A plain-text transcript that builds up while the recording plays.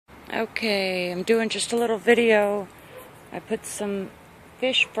Okay, I'm doing just a little video. I put some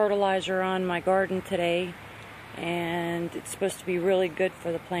fish fertilizer on my garden today, and it's supposed to be really good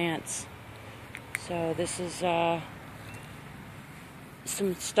for the plants. So this is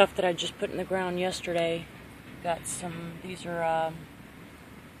some stuff that I just put in the ground yesterday. Got some, these are,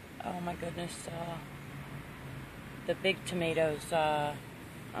 oh my goodness, the big tomatoes.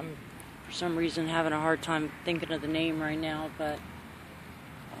 I'm for some reason having a hard time thinking of the name right now, but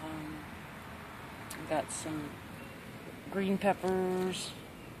got some green peppers.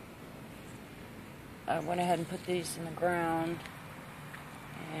 I went ahead and put these in the ground,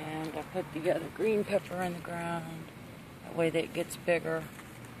 and I put the other green pepper in the ground, that way that it gets bigger.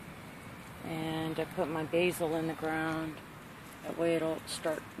 And I put my basil in the ground, that way it'll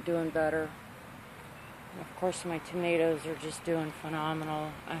start doing better. And of course my tomatoes are just doing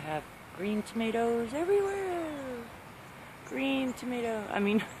phenomenal. I have green tomatoes everywhere. Green tomato, I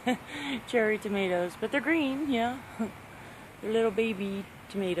mean cherry tomatoes, but they're green, yeah. They're little baby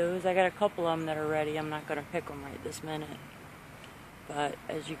tomatoes. I got a couple of them that are ready. I'm not going to pick them right this minute. But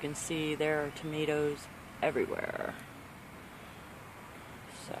as you can see, there are tomatoes everywhere.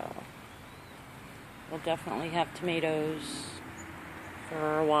 So we'll definitely have tomatoes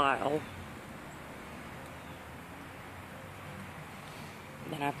for a while.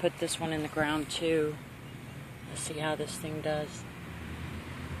 Then I put this one in the ground too. Let's see how this thing does.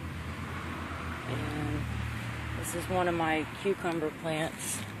 And this is one of my cucumber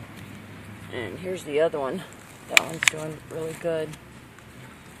plants. And here's the other one. That one's doing really good.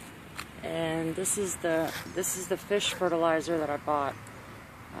 And this is the fish fertilizer that I bought.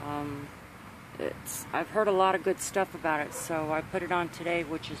 I've heard a lot of good stuff about it, so I put it on today,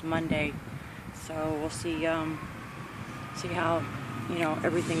 which is Monday. So we'll see how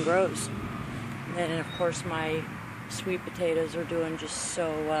everything grows. And then, of course, my sweet potatoes are doing just so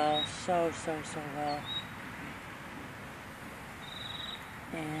well. So well.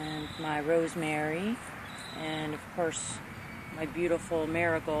 And my rosemary. And, of course, my beautiful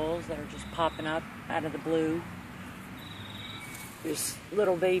marigolds that are just popping up out of the blue. There's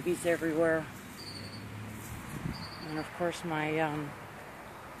little babies everywhere. And, of course, my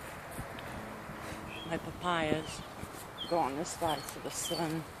papayas go on this side to the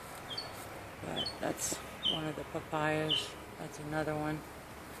sun. But that's one of the papayas. That's another one.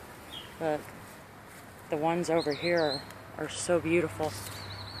 But the ones over here are so beautiful.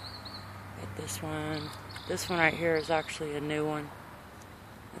 But this one right here is actually a new one.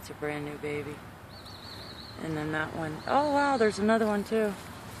 That's a brand new baby. And then that one, oh wow, there's another one too.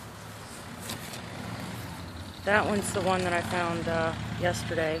 That one's the one that I found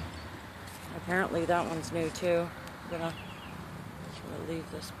yesterday. Apparently that one's new too. I'm gonna leave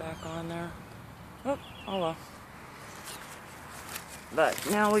this back on there. Oh well. But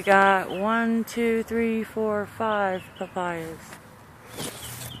now we got 1, 2, 3, 4, 5 papayas.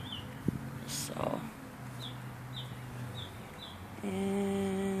 So,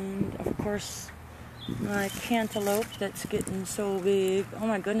 and of course my cantaloupe that's getting so big. Oh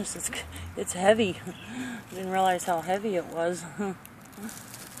my goodness, it's heavy. I didn't realize how heavy it was.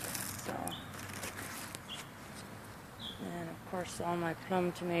 So, and of course all my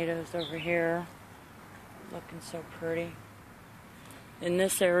plum tomatoes over here. Looking so pretty. In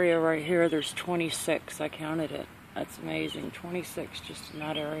this area right here, there's 26. I counted it. That's amazing. 26 just in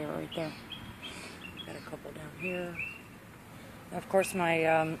that area right there. Got a couple down here. And of course,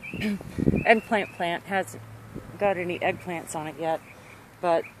 my eggplant plant hasn't got any eggplants on it yet.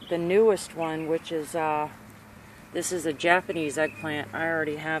 But the newest one, which is, this is a Japanese eggplant. I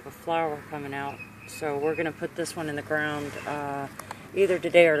already have a flower coming out. So we're going to put this one in the ground either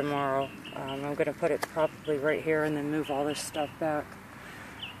today or tomorrow. I'm going to put it probably right here and then move all this stuff back.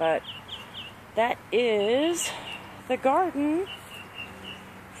 But that is the garden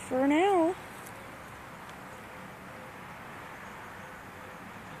for now.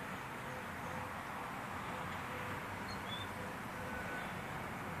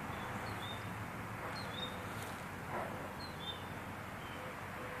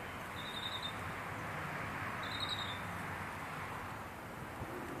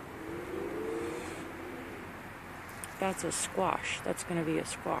 That's a squash. That's going to be a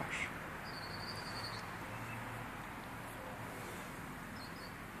squash.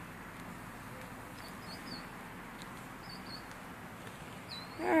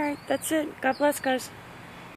 Alright, that's it. God bless, guys.